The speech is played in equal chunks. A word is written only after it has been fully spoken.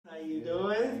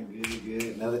Good,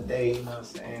 good. Another day, you know what I'm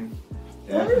saying?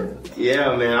 Definitely.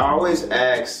 Yeah, man. I always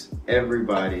ask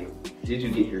everybody, did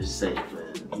you get here safe,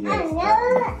 man? Yes.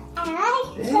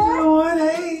 Everyone,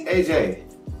 hey. AJ.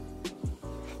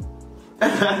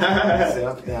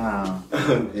 Self down.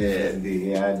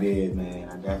 Yeah, I did, man.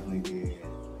 I definitely did.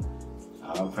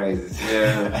 All praises.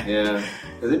 Yeah.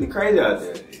 Cause it'd be crazy out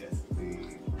there. Yes,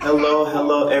 indeed.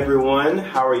 Hello, everyone.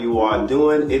 How are you all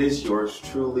doing? It is yours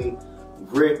truly,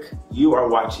 Rick. You are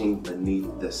watching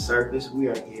Beneath the Surface. We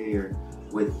are here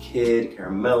with Kid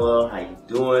Caramello. How you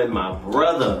doing, my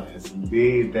brother? Yes,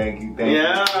 indeed. Thank you. Thank you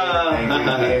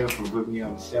again for putting me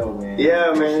on the show, man.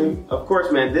 Yeah, man. Of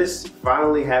course, man. This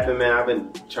finally happened, man. I've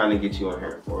been trying to get you on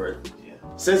here for it. Yeah.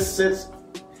 Since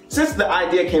the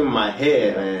idea came in my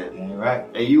head, man. Yeah, right.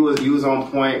 And you was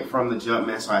on point from the jump,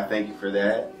 man. So I thank you for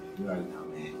that. You already know,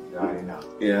 man. You already know.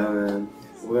 Yeah, man.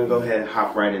 We're gonna go ahead and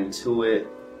hop right into it.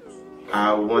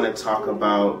 I want to talk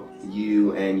about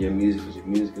you and your music, because your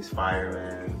music is fire,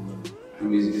 man. Your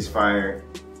music is fire.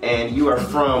 And you are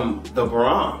from the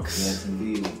Bronx. Yes,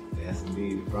 indeed. Yes,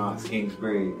 indeed. The Bronx,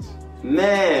 Kingsbridge.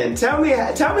 Man, tell me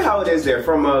how it is there.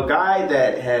 From a guy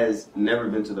that has never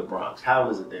been to the Bronx, how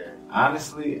is it there?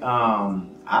 Honestly,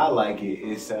 I like it.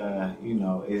 It's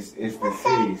it's the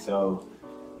city, so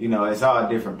it's all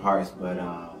different parts. But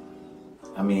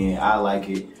I mean, I like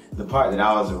it. The part that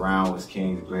I was around was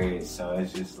Kingsbridge, so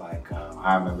it's just like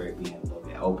I remember it being a little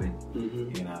bit open.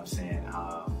 Mm-hmm. You know what I'm saying?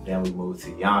 Then we moved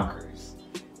to Yonkers.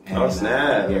 And, Oh,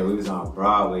 snap! Yeah, we was on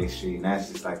Broadway Street, and that's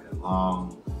just like a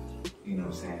long. You know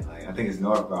what I'm saying? Like, I think it's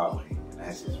North Broadway, and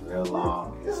that's just real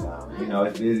long. It's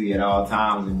it's busy at all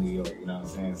times in New York. You know what I'm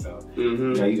saying? So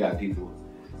Mm-hmm. you got people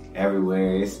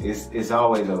everywhere. It's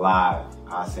always alive.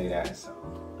 I'll say that. So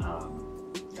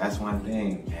that's one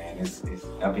thing, man. It's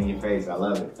up in your face. I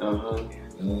love it. Uh-huh.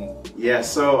 Yeah. Yeah.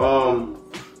 So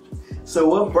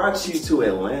what brought you to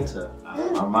Atlanta?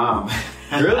 My mom.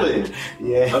 Really?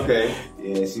 Yeah. Okay.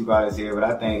 Yeah, she brought us here, but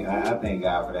I thank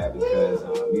God for that, because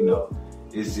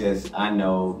it's just, I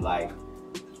know, like,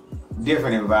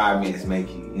 different environments make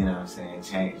you, you know what I'm saying,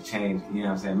 change, you know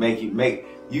what I'm saying,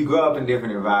 you grow up in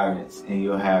different environments and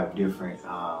you'll have different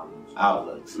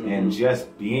outlooks. Mm-hmm. And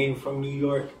just being from New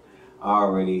York, I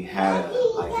already had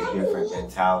a different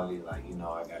mentality, like,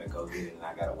 I gotta go get it and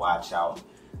I gotta watch out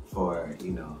for,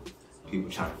 people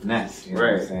trying to finesse, you know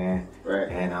what I'm saying? Right.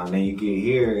 And then you get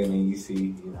here and then you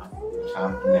see, people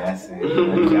trying to finesse, and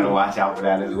you gotta watch out for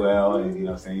that as well. And you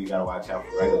know what I'm saying, you gotta watch out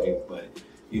for regular people, but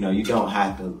you don't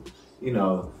have to,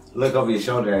 look over your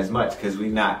shoulder as much, because we're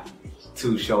not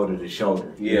too shoulder to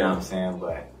shoulder. You know what I'm saying?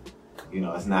 But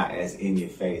it's not as in your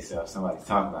face. So if somebody's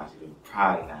talking about you, they're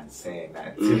probably not saying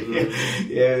that to you. You know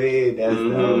what I mean? That's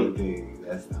the only thing.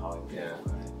 That's the only thing. Yeah.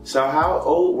 So how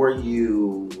old were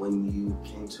you when you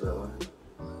came to Atlanta?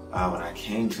 When I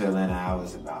came to Atlanta, I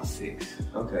was about 6.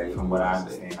 Okay. From what I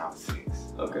understand, I was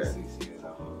 6. Okay. I was 6 years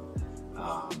old.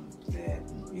 Then,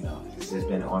 it's just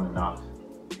been on and off.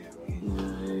 You know what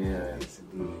I mean? Yeah. Yes,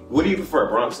 indeed. What do you prefer,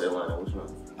 Bronx or Atlanta? Which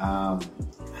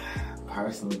one?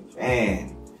 Personally,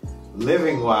 man,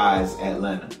 living-wise,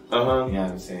 Atlanta. Uh-huh. You know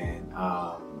what I'm saying?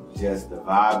 Just the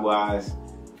vibe-wise,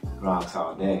 Bronx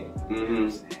all day. Mm-hmm. You know what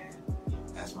I'm saying?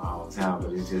 That's my hometown,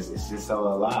 but it's just so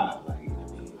alive. Like, you know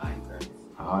what I mean? Like,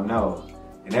 I don't know.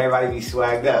 And everybody be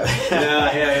swagged up.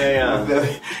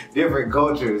 Yeah. Different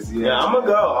cultures. Yeah, I'm gonna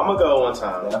go one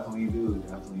time. Definitely do.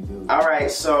 All right,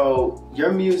 so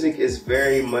your music is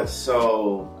very much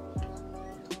so,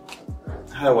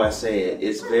 how do I say it?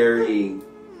 It's very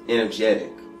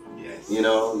energetic. Yes.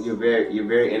 You're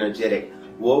very energetic.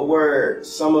 What were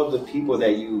some of the people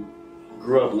that you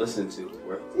grew up listening to?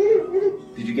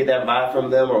 Did you get that vibe from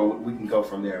them, or we can go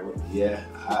from there? Yeah,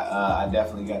 I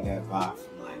definitely got that vibe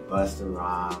from like Busta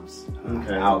Rhymes,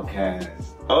 Okay.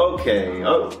 Outkast.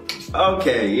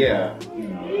 Okay, yeah.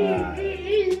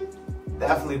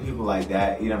 Definitely people like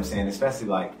that. You know what I'm saying? Especially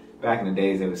like back in the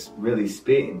days, they was really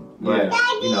spitting. But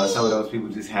some of those people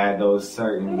just had those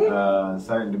certain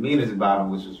demeanors about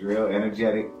them, which was real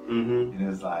energetic. Mm-hmm. And it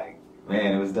was like,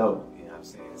 man, it was dope. You know what I'm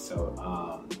saying? So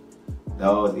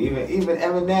those even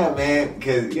Eminem, man,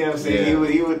 because you know what I'm saying,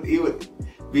 he would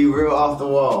be real off the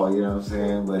wall. You know what I'm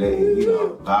saying? But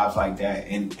vibes like that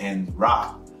and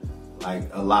rock, like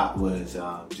a lot was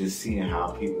just seeing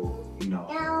how people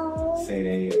say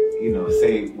they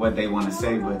say what they want to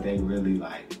say, but they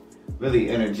really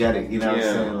energetic. You know what I'm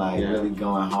saying? Like really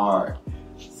going hard.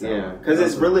 So, because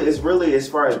it's really as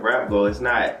far as rap goes, it's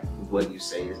not what you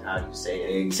say, it's how you say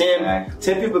it. Exactly.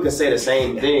 10 people can say the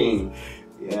same thing.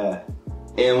 Yeah.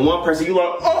 And one person,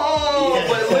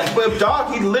 but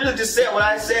dog, he literally just said what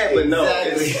I said, but no.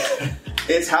 Exactly.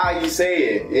 It's how you say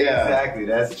it. Yeah. Exactly.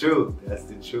 That's true. That's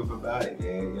the truth about it,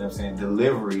 man. You know what I'm saying?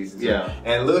 Deliveries. Yeah.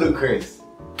 And Ludacris.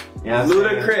 You know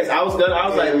Ludacris. I was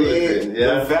like Ludacris.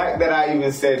 Yeah. The fact that I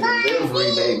even said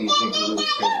delivery made me think of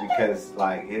Ludacris because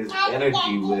like his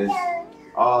energy was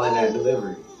all in that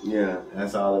delivery. Yeah.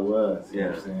 That's all it was. You Yeah.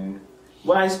 know what I'm saying?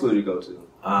 What high school did you go to?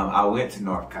 I went to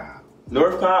North Cobb.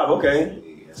 North Cobb, okay.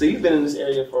 Yeah. So you've been in this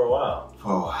area for a while.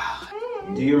 For a while.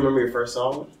 Do you remember your first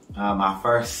song? My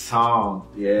first song,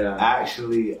 Yeah.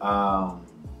 actually, if I'm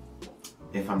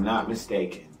not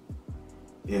mistaken,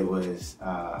 it was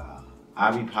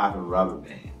I Be Poppin' Rubber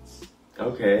Bands.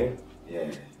 Okay.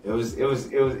 Yeah, it was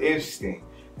interesting,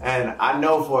 and I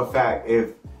know for a fact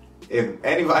if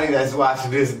anybody that's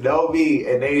watching this know me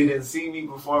and they didn't see me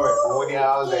perform when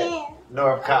I was at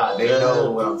North Cobb, they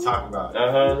know what I'm talking about.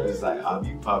 It's like I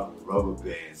Be Poppin' Rubber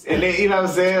Bands, and then you know what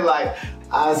I'm saying? Like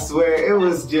I swear it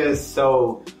was just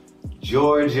so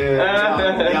Georgia,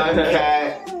 young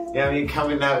cat. You know what I mean?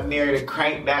 Coming out near the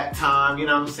crank that time. You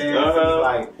know what I'm saying? So it's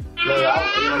like, look, you know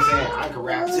what I'm saying? I can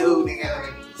rap too,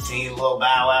 nigga. Seen Lil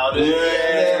Bow Wow, dude.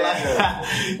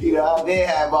 Like, you know, they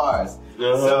had bars.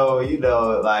 So, you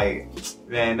know, like,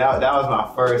 man, that was my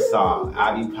first song.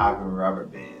 I Be Poppin' Rubber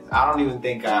Bands. I don't even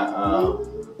think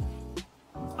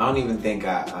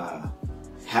I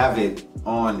have it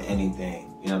on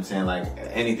anything. You know what I'm saying? Like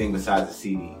anything besides a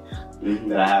CD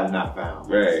that I have not found.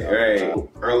 Right.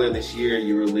 Earlier this year,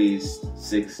 you released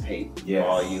 6-Tape,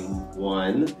 Volume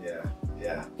 1.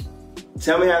 Yeah.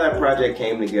 Tell me how that project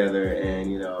came together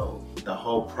and, you know, the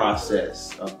whole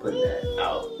process of putting that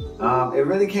out. It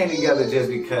really came together just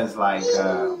because, like,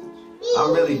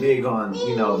 I'm really big on,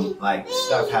 you know, like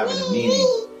stuff having a meaning.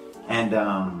 And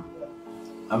I'm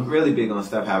really big on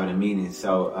stuff having a meaning.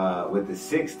 So with the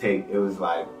 6-Tape, it was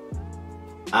like,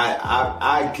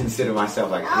 I consider myself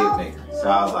like a hit maker. So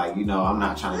I was like, you know, I'm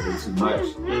not trying to do too much.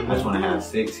 I just want to have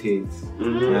 6 hits, you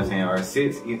know what I'm saying? Or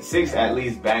six at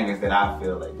least bangers that I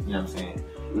feel like, you know what I'm saying?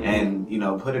 And, you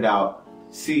know, put it out,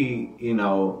 see, you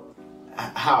know,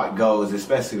 how it goes,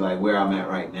 especially like where I'm at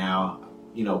right now.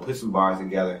 You know, put some bars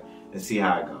together and see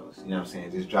how it goes. You know what I'm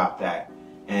saying? Just drop that.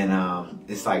 And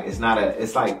it's like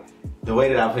the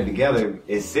way that I put together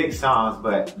is 6 songs,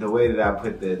 but the way that I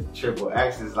put the triple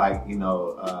X is like, you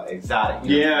know, exotic.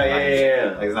 You know?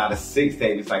 Like it's not a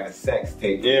 6-tape, it's like a sex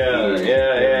tape. Yeah. You know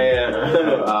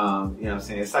what I'm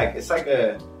saying? It's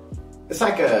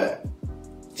like a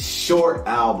short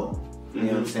album. You know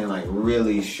what I'm saying? Like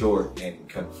really short and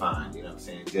confined. You know what I'm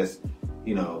saying? Just,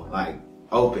 you know, like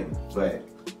open, but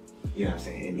you know what I'm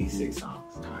saying? In these 6 songs.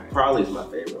 Probably's my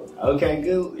favorite one. Okay,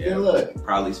 good look.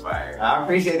 Probably's fire. I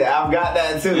appreciate that. I've got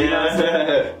that too. You know what I'm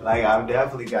saying? Like I've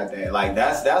definitely got that. Like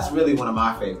that's really one of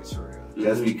my favorites for real.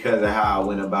 Just because of how I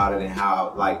went about it and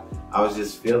how like I was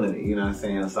just feeling it. You know what I'm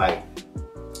saying? It's like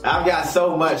I've got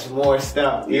so much more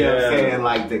stuff. You know what I'm saying?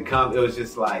 Like to come. It was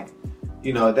just like,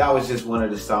 you know, that was just one of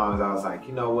the songs. I was like,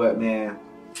 you know what, man,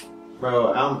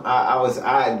 bro.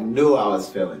 I knew I was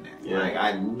feeling that. Yeah. Like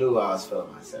I knew I was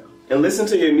feeling myself. And listen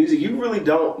to your music, you really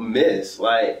don't miss.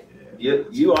 Like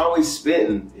you always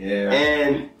spitting. Yeah.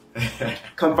 And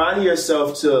confining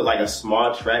yourself to like a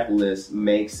small track list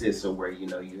makes it so where, you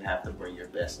know, you have to bring your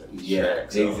best on each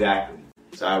track. So, exactly.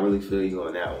 So I really feel you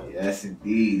on that one. Yes,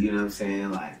 indeed. You know what I'm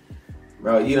saying? Like,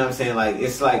 bro, you know what I'm saying? Like,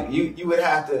 it's like you would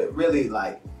have to really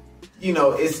like, you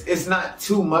know, it's not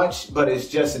too much, but it's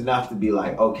just enough to be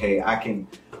like, okay, I can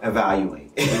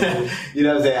evaluate. You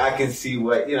know what I'm saying? I can see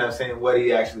what, you know what I'm saying, what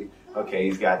he actually. Okay,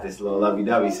 he's got this little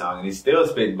lovey-dovey song, and he's still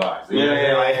spitting bars. You know what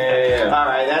I'm saying? All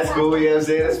right, that's cool. You know what I'm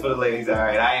saying? That's for the ladies. All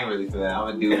right, I ain't really for that. I'm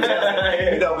gonna do it.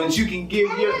 You know, but you can give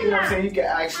your, you know what I'm saying? You can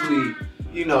actually,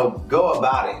 you know, go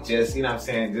about it. Just, you know what I'm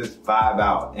saying? Just vibe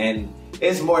out, and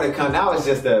it's more to come. That was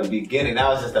just the beginning. That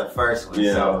was just the first one.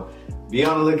 Yeah. So be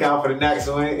on the lookout for the next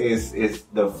one. It's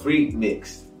the Freak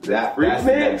Mix. That's Freak the Mix.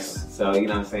 next one. So you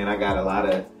know what I'm saying? I got a lot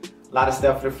of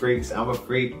stuff for the freaks. I'm a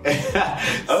freak.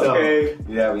 So, Okay.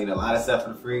 yeah, I mean, a lot of stuff for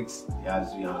the freaks. Y'all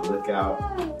just be on the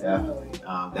lookout. Definitely.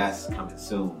 That's coming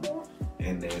soon.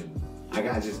 And then I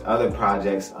got just other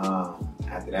projects.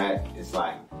 After that, it's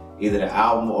like either the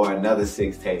album or another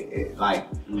 6-tape. Like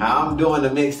how I'm doing the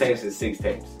mixtapes is 6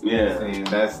 tapes. You know what I'm saying?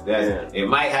 That's it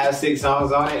might have 6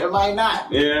 songs on it. It might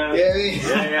not. Yeah. You know what I mean?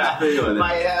 Yeah, I feel you on It that.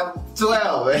 might have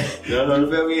 12.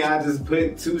 You feel me? I just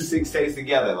put 2 6-tapes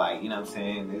together. Like, you know what I'm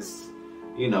saying? It's,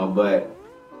 you know, but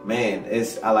man,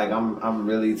 I'm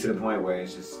really to the point where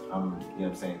it's just, you know what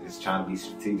I'm saying, just trying to be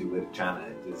strategic with it, trying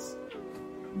to just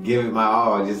give it my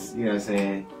all, just, you know what I'm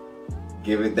saying,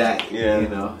 give it that, you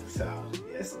know, so,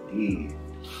 yes, indeed.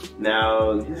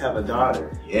 Now, you have a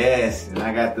daughter. Yes, and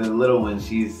I got the little one,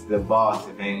 she's the boss,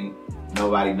 if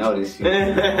nobody noticed. You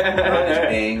know, other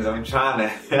things I'm trying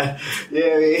to,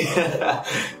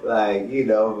 like, you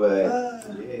know,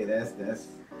 but yeah, that's.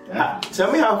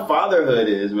 Tell me how fatherhood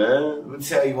is, man. Let me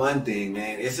tell you one thing,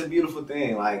 man. It's a beautiful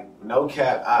thing. Like, no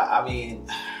cap. I mean,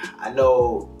 I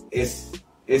know it's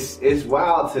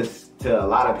wild to a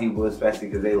lot of people, especially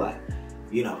because they like,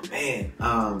 you know, man,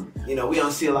 you know, we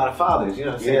don't see a lot of fathers, you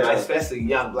know what I'm saying? Yeah. Like, especially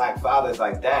young black fathers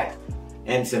like that.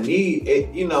 And to me,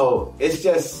 it, you know, it's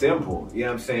just simple. You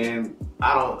know what I'm saying?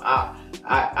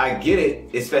 I get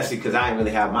it, especially because I didn't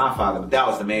really have my father, but that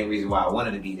was the main reason why I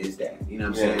wanted to be his dad. You know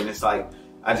what I'm saying? It's like,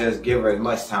 I just give her as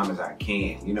much time as I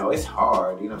can. You know, it's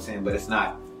hard, you know what I'm saying? But it's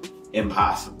not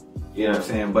impossible. You know what I'm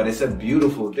saying? But it's a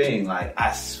beautiful thing. Like,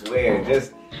 I swear,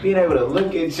 just being able to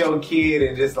look at your kid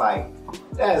and just like,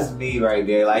 that's me right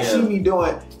there. Like, she be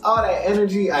doing all that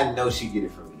energy. I know she get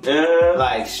it from me.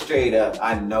 Like, straight up,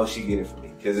 I know she get it from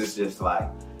me. Because it's just like,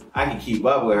 I can keep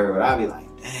up with her, but I be like,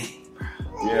 dang,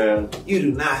 bro. You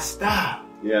do not stop.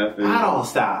 I don't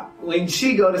stop. When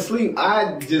she go to sleep,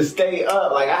 I just stay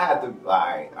up. Like, I have to, all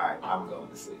right, I'm going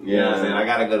to sleep. You know what I'm saying? I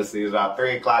got to go to sleep. It's about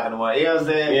 3 o'clock in the morning. You know what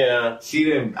I'm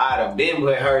saying? I'd have been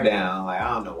put her down. Like,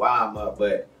 I don't know why I'm up,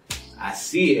 but I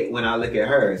see it when I look at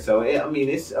her. So, I mean,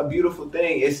 it's a beautiful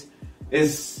thing.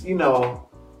 It's, you know,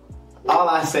 all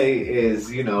I say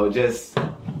is, you know, just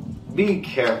be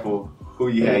careful who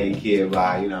you have your kid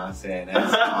by. You know what I'm saying?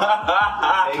 That's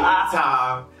take your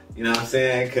time. You know what I'm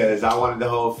saying? Because I wanted the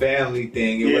whole family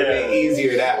thing. It would have been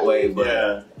easier that way,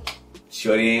 but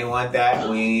Shorty ain't want that.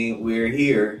 We're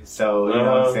here. So, you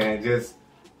know what I'm saying? Just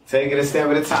take it a step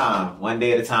at a time, one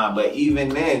day at a time. But even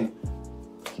then,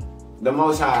 the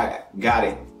Most High got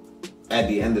it at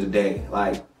the end of the day.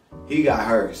 Like, he got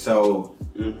her. So,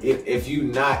 if you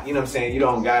not, you know what I'm saying, you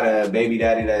don't got a baby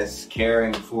daddy that's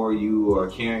caring for you or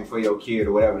caring for your kid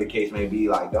or whatever the case may be,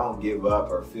 like, don't give up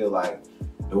or feel like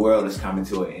the world is coming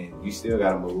to an end. You still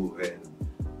gotta move, and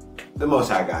the Most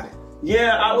High got it.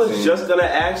 Yeah, I was just gonna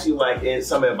ask you, like,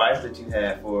 some advice that you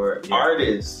had for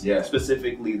artists,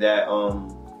 specifically that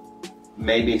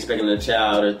maybe expecting a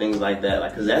child or things like that,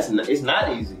 like, cause it's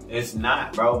not easy. It's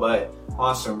not, bro. But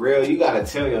on some real, you gotta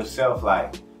tell yourself,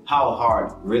 like, how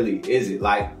hard really is it?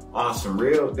 Like, on some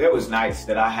real, there was nights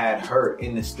that I had her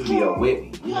in the studio with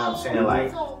me. You know what I'm saying?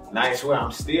 Like, nights where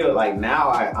I'm still, like, now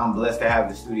I'm blessed to have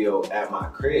the studio at my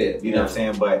crib. You know what I'm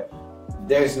saying? But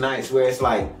there's nights where it's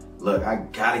like, look, I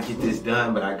gotta get this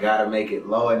done, but I gotta make it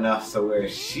low enough so where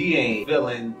she ain't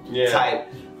feeling type,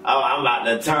 oh, I'm about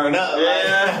to turn up. Like,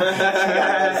 she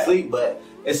gotta go to sleep. But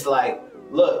it's like,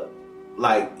 look,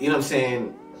 like, you know what I'm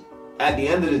saying? At the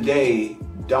end of the day,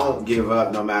 don't give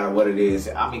up no matter what it is.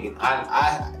 I mean,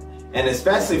 and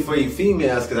especially for you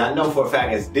females, because I know for a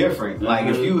fact it's different. Like,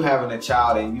 if you having a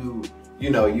child and you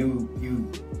know, you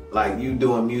like, you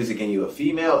doing music and you a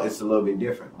female, it's a little bit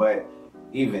different. But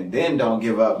even then, don't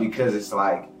give up, because it's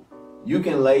like, you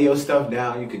can lay your stuff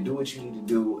down, you can do what you need to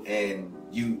do, and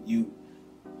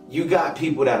you got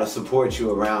people that'll support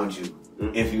you around you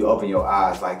if you open your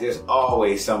eyes. Like, there's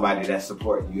always somebody that's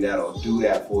supporting you that'll do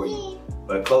that for you.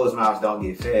 But closed mouths don't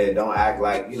get fed. Don't act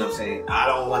like, you know what I'm saying, I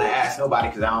don't want to ask nobody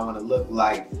because I don't want to look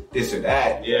like this or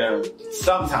that.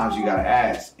 Sometimes you gotta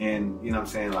ask, and you know what I'm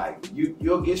saying, like,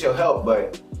 you'll get your help,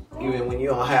 but even when you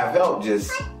don't have help,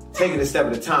 just take it a step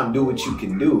at a time, do what you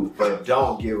can do, but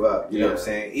don't give up. You know what I'm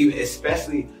saying? Even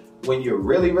especially when you're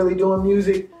really, really doing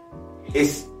music,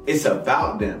 it's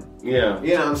about them. You know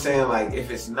what I'm saying? Like,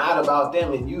 if it's not about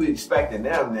them and you expecting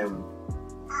them, then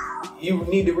you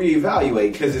need to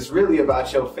reevaluate, because it's really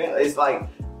about your family. It's like,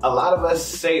 a lot of us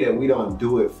say that we don't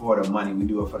do it for the money, we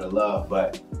do it for the love,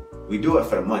 but we do it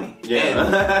for the money. And, you know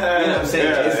what I'm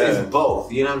saying? It's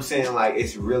both. You know what I'm saying? Like,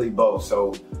 it's really both.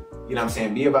 So, you know what I'm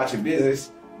saying? Be about your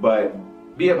business, but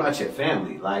be about your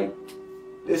family. Like,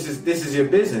 this is your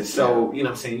business. So, you know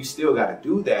what I'm saying? You still got to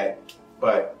do that,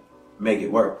 but make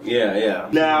it work.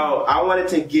 Now, I wanted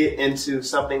to get into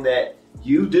something that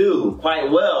you do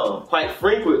quite well, quite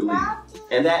frequently,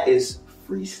 and that is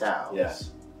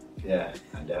freestyles. I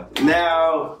definitely.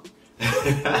 Now,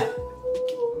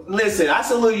 listen, I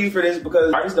salute you for this,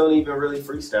 because artists don't even really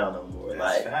freestyle no more.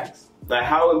 That's facts. Like,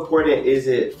 how important is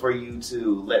it for you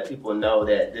to let people know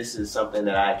that this is something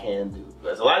that I can do?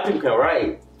 Because a lot of people can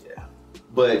write,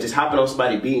 but just hopping on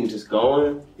somebody's beat and just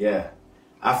going.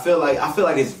 I feel like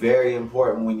it's very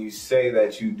important when you say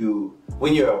that you do,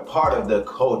 when you're a part of the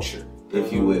culture,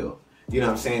 if you will. You know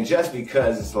what I'm saying? Just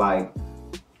because it's like,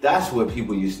 that's what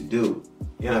people used to do.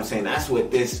 You know what I'm saying? That's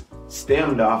what this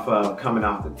stemmed off of, coming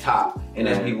off the top. And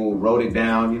then people wrote it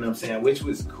down, you know what I'm saying? Which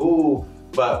was cool.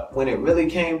 But when it really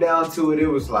came down to it, it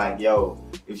was like, yo,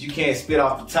 if you can't spit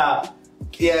off the top,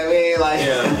 Yeah, I mean,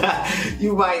 like,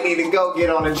 you might need to go get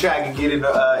on the track and get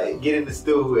in the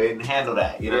studio and handle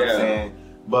that. You know what I'm saying?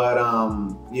 But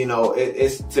you know,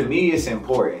 it's to me, it's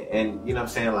important, and you know what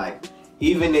I'm saying, like.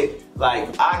 Even if,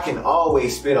 like, I can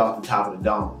always spit off the top of the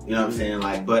dome, you know what I'm saying?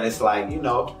 Like, but it's like, you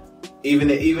know, even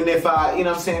if I, you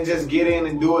know what I'm saying, just get in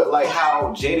and do it like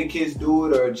how Jadakiss do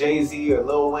it, or Jay-Z or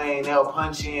Lil Wayne, they'll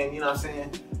punch in, you know what I'm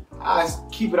saying? I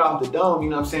keep it off the dome, you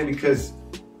know what I'm saying? Because,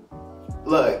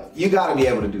 look, you gotta be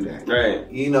able to do that.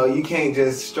 Right. You know, you can't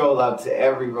just stroll up to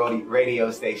every radio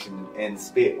station and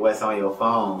spit what's on your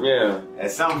phone. Yeah.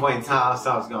 At some point in time,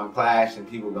 something's gonna clash and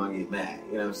people gonna get mad.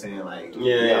 You know what I'm saying? Like,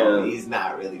 he's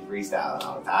not really freestyling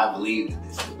all the time. I believe in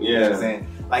this. You know what I'm saying?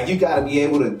 Like, you gotta be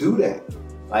able to do that.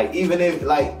 Like, even if,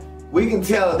 like, we can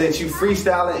tell that you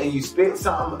freestyling and you spit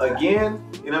something again,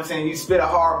 you know what I'm saying? You spit a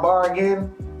hard bar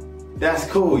again, that's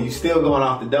cool. You still going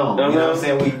off the dome. You know what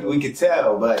I'm saying? We could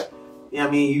tell, but you know what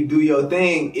I mean, you do your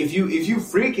thing. If you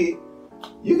freak it,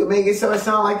 you can make it so it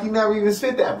sound like you never even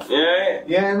spit that before. Yeah.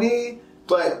 You know what I mean?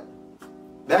 But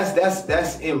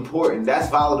that's important. That's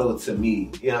volatile to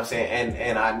me. You know what I'm saying?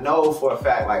 And I know for a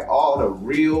fact, like, all the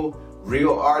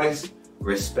real artists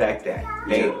respect that.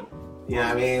 They, you know what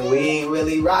I mean? We ain't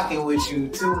really rocking with you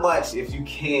too much if you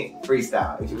can't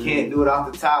freestyle. If you can't do it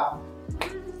off the top,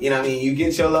 you know what I mean? You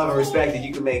get your love and respect and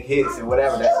you can make hits and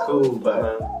whatever, that's cool,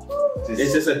 but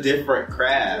it's just a different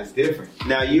craft. It's different.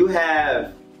 Now you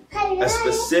have a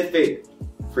specific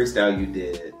freestyle you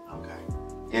did. Okay.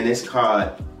 And it's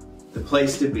called The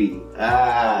Place to Be.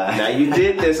 Now you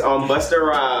did this on Busta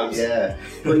Rhymes. Yeah.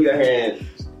 Put your hand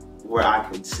where I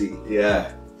can see.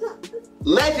 Yeah.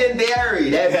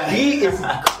 Legendary. That beat is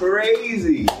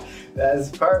crazy. That's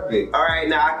perfect. All right,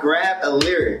 now I grabbed a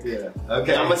lyric. Yeah.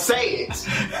 Okay. I'm gonna say it,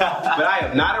 but I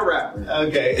am not a rapper.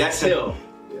 Okay. That's him.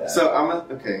 Yeah. So I'm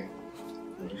gonna. Okay.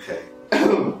 Okay.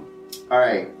 All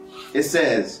right. It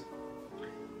says,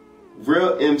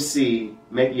 "Real MC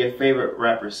making your favorite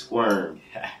rapper squirm.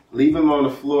 Leave him on the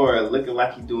floor looking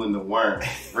like he doing the worm.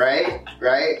 Right?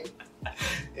 Right?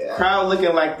 Yeah. Crowd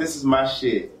looking like this is my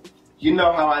shit. You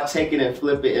know how I take it and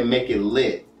flip it and make it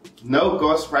lit. No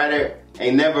ghostwriter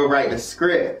ain't never write a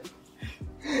script.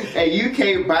 And you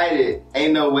can't bite it.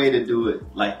 Ain't no way to do it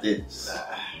like this."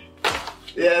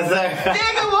 Yeah, exactly.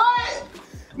 Nigga, what?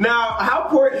 Now,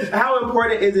 how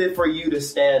important is it for you to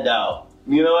stand out?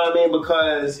 You know what I mean?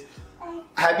 Because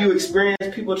have you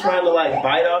experienced people trying to like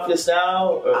bite off your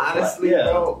style? Honestly,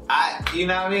 bro, you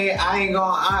know what I mean?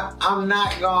 I'm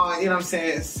not going, you know what I'm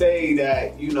saying, say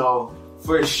that, you know,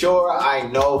 for sure I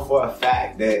know for a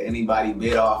fact that anybody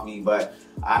bit off me, but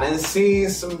I done seen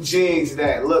some jigs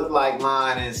that look like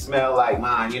mine and smell like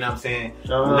mine, you know what I'm saying?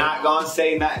 I'm not gonna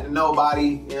say nothing to nobody,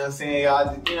 you know what I'm saying?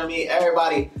 Y'all, you know what I mean?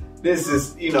 Everybody, this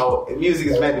is, you know, music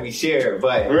is meant to be shared,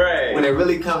 but when it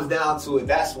really comes down to it,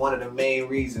 that's one of the main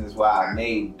reasons why I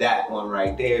made that one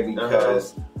right there,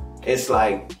 because it's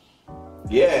like,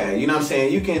 yeah, you know what I'm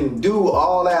saying? You can do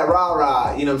all that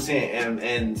rah-rah, you know what I'm saying,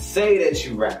 and say that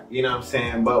you rap, you know what I'm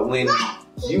saying? But when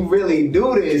you really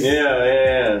do this,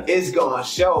 it's gonna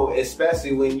show,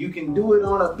 especially when you can do it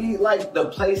on a beat like The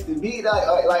Place to Be, like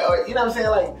or, you know what I'm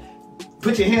saying? Like,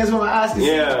 put your hands on my eyes to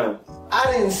see. I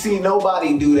didn't see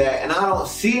nobody do that, and I don't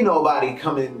see nobody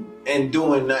coming and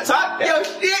doing nothing. Talk like your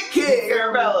shit, kid,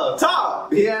 Arabella.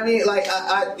 Talk. You know what I mean? Like,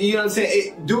 you know what I'm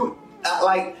saying?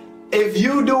 Like, if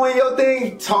you doing your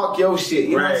thing, talk your shit.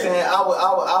 You know what I'm saying?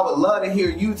 I would love to hear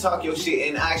you talk your shit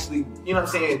and actually, you know what I'm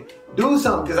saying, do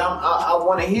something, because I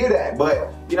want to hear that.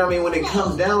 But, you know what I mean, when it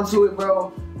comes down to it,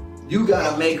 bro, you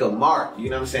gotta make a mark, you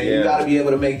know what I'm saying? You gotta be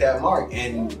able to make that mark.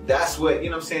 And that's what, you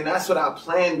know what I'm saying, that's what I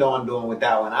planned on doing with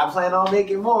that one. I planned on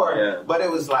making more, but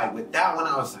it was like, with that one,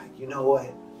 I was like, you know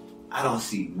what? I don't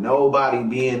see nobody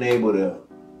being able to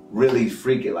really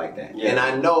freak it like that. And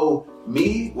I know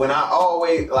me, when I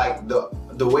always, like,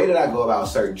 the way that I go about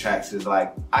certain tracks is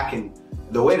like,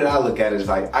 the way that I look at it is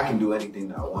like, I can do anything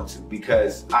that I want to,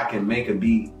 because I can make a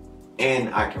beat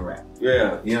and I can rap. You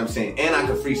know what I'm saying? And I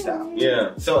can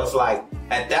freestyle. So it's like,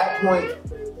 at that point,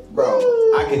 bro,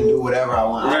 I can do whatever I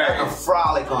want. I can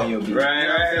frolic on your beat. You know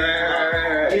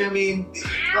what I mean?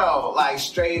 Bro, like,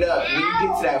 straight up, when you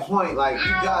get to that point, like,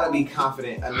 you gotta be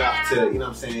confident enough to, you know what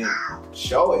I'm saying,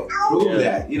 show it, prove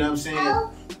that, you know what I'm saying?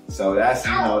 So that's,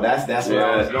 you know, that's what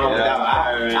I was going with that.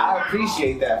 I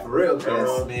appreciate that for real,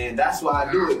 because, man, that's why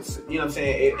I do it. You know what I'm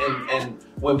saying? And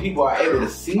when people are able to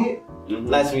see it,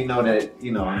 lets me know that,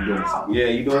 you know, I'm doing something. Yeah,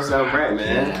 you're doing something right,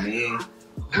 man. Yeah, man.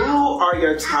 Who are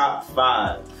your top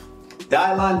 5?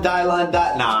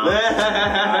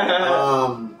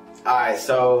 Alright,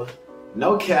 so,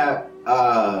 no cap,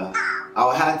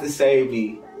 I'll have to say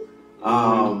me.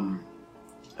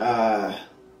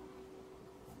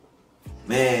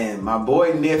 Man, my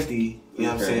boy Nifty, you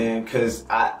know what I'm saying? Because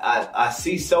I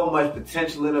see so much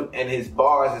potential in him, and his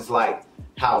bars is like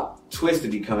how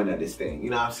Twisted be coming at this thing. You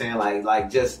know what I'm saying?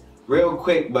 Like just real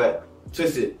quick, but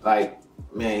Twisted, like,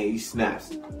 man, he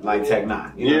snaps like Tech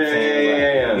Nine. You know what I'm saying?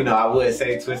 Yeah. You know, I would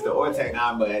say Twisted or Tech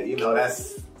Nine, but you know,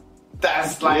 that's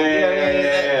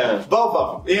like both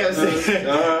of them. You know what I'm saying?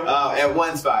 At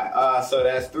one spot. So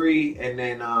that's 3, and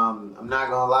then I'm not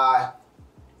gonna lie,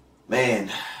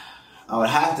 man, I would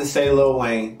have to say Lil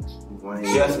Wayne,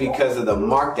 just because of the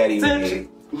mark that he made.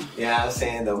 You know what I'm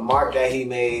saying? The mark that he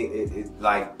made, it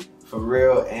like, for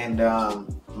real. And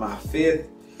my 5th,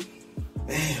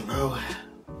 man, bro,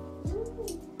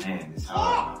 man, it's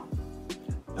hard.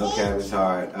 No cap, it's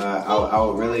hard. I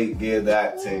would really give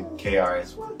that to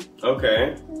KRS-One.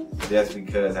 Okay. Just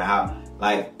because of how,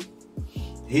 like,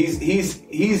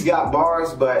 he's got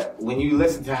bars, but when you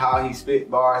listen to how he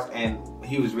spit bars, and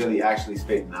he was really actually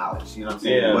spitting knowledge, you know what I'm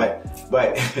saying? Yeah.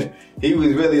 But he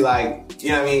was really like, you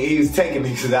know what I mean? He was taking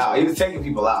niggas out. He was taking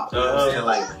people out. You know what I'm saying?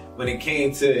 Like, when it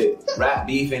came to rap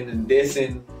beefing and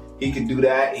dissing, he could do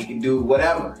that. He could do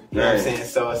whatever. You know what I'm saying?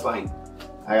 So it's like,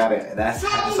 that's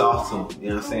off to him. You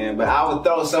know what I'm saying? But I would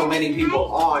throw so many people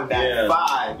on that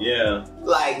 5. Yeah.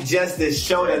 Like, just to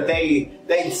show that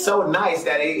they so nice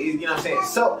that you know what I'm saying?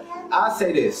 So, I'll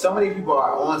say this. So many people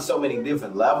are on so many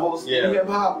different levels in hip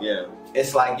hop. Yeah.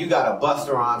 It's like you got a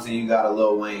Busta Rhymes and you got a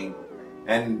Lil Wayne.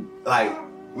 And like,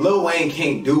 Lil Wayne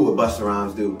can't do what Busta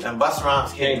Rhymes do. And Busta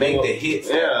Rhymes can't make the hits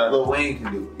that Lil Wayne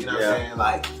can do. You know what I'm saying?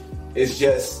 Like, it's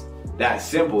just that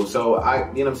simple. So you know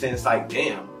what I'm saying? It's like,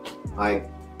 damn. Like,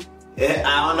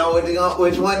 I don't know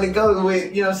which one to go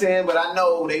with, you know what I'm saying? But I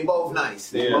know they both nice.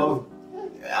 They both,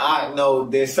 I know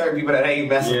there's certain people that ain't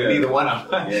messing with either one of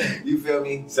them. You feel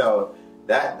me? So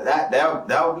that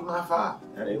would be my 5.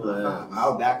 That would be my 5.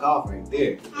 I'll back off right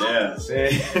there. Yeah.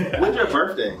 When's your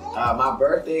birthday? My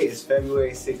birthday is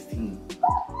February 16th.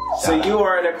 So you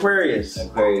are an Aquarius.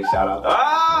 Aquarius, shout out.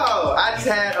 Oh, I just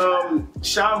had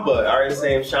Shamba, artist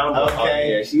named Shamba.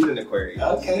 Okay. Yeah, she's an Aquarius.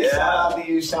 Okay, shout out to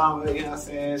you, Shamba. You know what I'm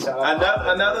saying? Shout out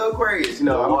another Aquarius. You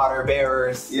know, the water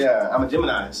bearers. Yeah, I'm a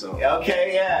Gemini, so.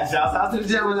 Okay, yeah. Shout out to the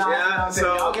Gemini. Yeah, you know what I'm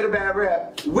saying? Y'all get a bad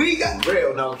rep. We got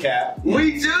real no cap.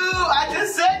 We do. I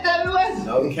just said that in lesson.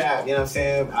 No cap. You know what I'm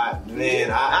saying?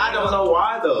 I don't know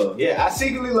why though. Yeah, I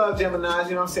secretly love Geminis.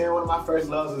 You know what I'm saying? One of my first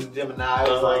loves was a Gemini. It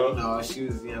was like, you know, she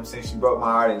was, you know what I'm saying? She broke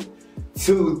my heart in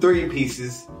 2-3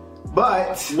 pieces.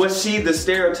 But was she the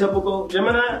stereotypical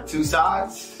Gemini? 2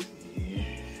 sides? Yeah.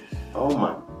 Oh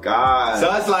my God.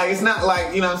 So it's like, it's not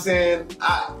like, you know what I'm saying?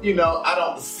 I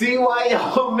don't see why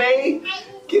y'all may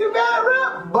get a bad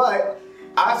rep, but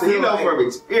I feel like from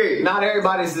experience, not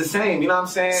everybody's the same. You know what I'm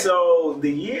saying? So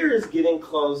the year is getting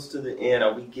close to the end.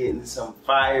 Are we getting some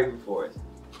fire before it?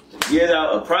 Get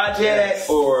out a project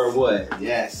or what?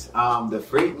 Yes. The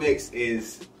Freak Mix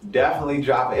is definitely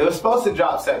dropping. It was supposed to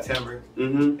drop September.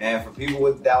 And for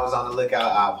people that was on the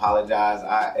lookout, I apologize.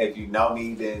 If you know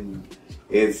me, then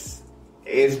it's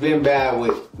been bad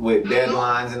with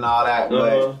deadlines and all that,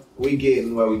 but we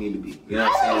getting where we need to be. You know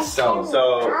what I'm saying?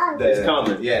 So it's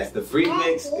coming. Yes, the Freak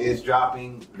Mix is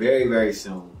dropping very, very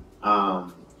soon.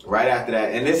 Right after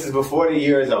that, and this is before the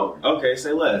year is over. Okay,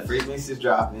 say less. The Freak Mix is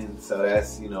dropping, so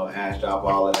that's, you know, Ash Drop,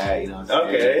 all of that, you know what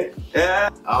I'm saying? Okay. Yeah.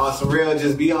 On some real,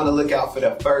 just be on the lookout for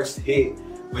the first hit,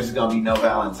 which is gonna be No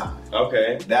Valentine.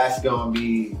 Okay. That's gonna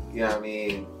be, you know what I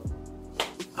mean?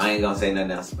 I ain't gonna say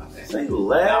nothing else about that. Say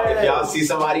less. Now, if y'all see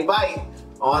somebody bite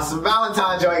on some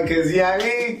Valentine joint, cause you know what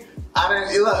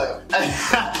I mean? Look,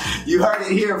 you heard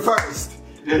it here first.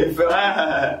 You feel me?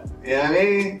 You know what I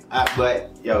mean? But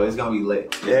yo, it's gonna be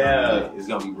lit. It's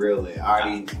gonna be real lit. I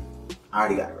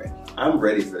already got it ready. I'm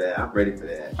ready for that.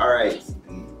 All right.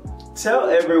 Tell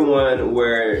everyone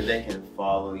where they can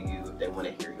follow you if they want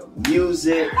to hear your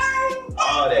music,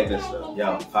 all that good stuff.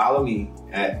 Yo, follow me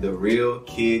at The Real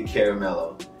Kid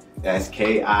Caramello. That's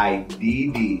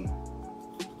KIDD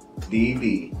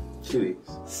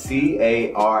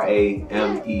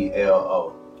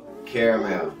CARAMELO.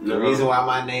 Caramel. The reason why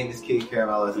my name is Kid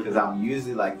Caramel is because I'm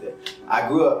usually like I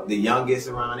grew up the youngest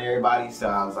around everybody, so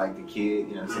I was like the kid,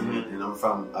 you know what I'm saying? And I'm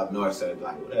from up north, so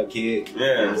like, what up, kid? Yeah. You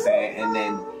know what I'm saying? And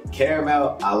then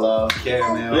caramel, I love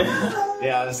caramel. You know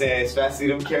what I'm saying? Especially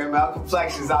them caramel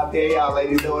complexions out there. Y'all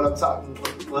ladies know what I'm talking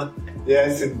about.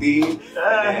 Yes, indeed. And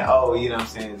then, you know what I'm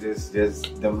saying?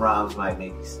 Just them rhymes might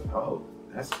make you,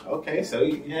 that's okay. So,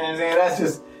 you know what I'm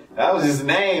saying? That was just a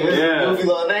name. It was a goofy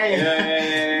little name.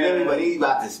 Yeah. But he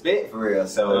about to spit for real.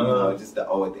 So, you know, just the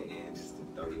O at the end, just to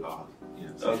throw you off. You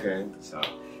know what I'm saying? Okay. So,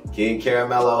 Kid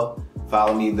Caramello.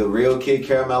 Follow me, The Real Kid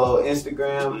Caramello,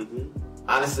 Instagram.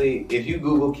 Honestly, if you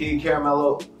Google Kid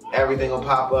Caramello, everything will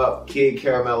pop up. Kid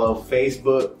Caramello,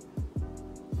 Facebook,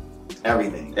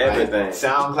 everything. Everything. Right?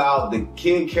 SoundCloud, The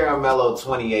Kid Caramello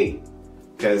 28.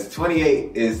 Because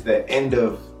 28 is the end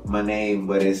of my name,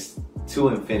 but it's to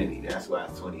infinity. That's why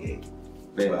it's 28.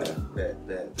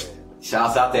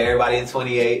 Shouts out to everybody in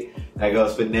 28. That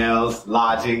goes for Nels,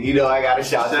 Logic. You know I gotta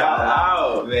shout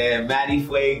out. Man, Matty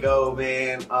Fuego,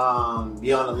 man.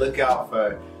 Be on the lookout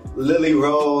for Lily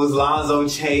Rose, Lonzo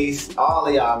Chase, all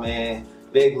of y'all, man.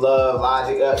 Big love,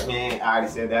 Logic up, man. I already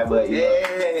said that, but you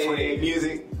know, 28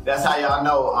 Music. That's how y'all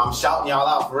know I'm shouting y'all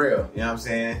out for real. You know what I'm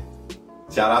saying?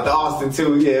 Shout out to Austin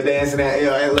too, yeah, dancing that.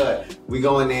 Yo, hey, look, we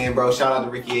going in, bro. Shout out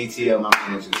to Ricky ATL, my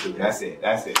manager too. That's it.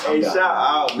 Hey, shout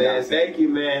out, man. Thank you,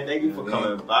 man. Thank you for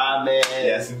coming by, man.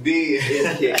 Yes, indeed.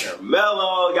 It's Kid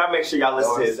Caramello. Y'all make sure y'all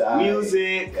listen to his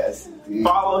music. Yes, indeed.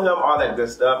 Follow him, all that good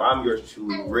stuff. I'm yours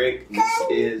truly, Rick. This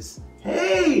is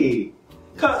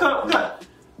come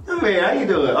here. How you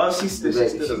doing? Oh,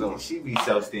 she be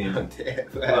so stingy.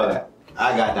 Look,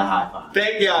 I got the high five.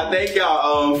 Thank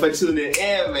y'all for tuning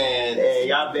in, man. And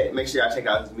y'all make sure y'all check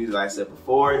out his music like I said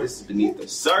before. This is Beneath the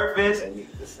Surface.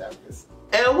 Beneath the Surface.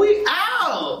 And we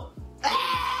out.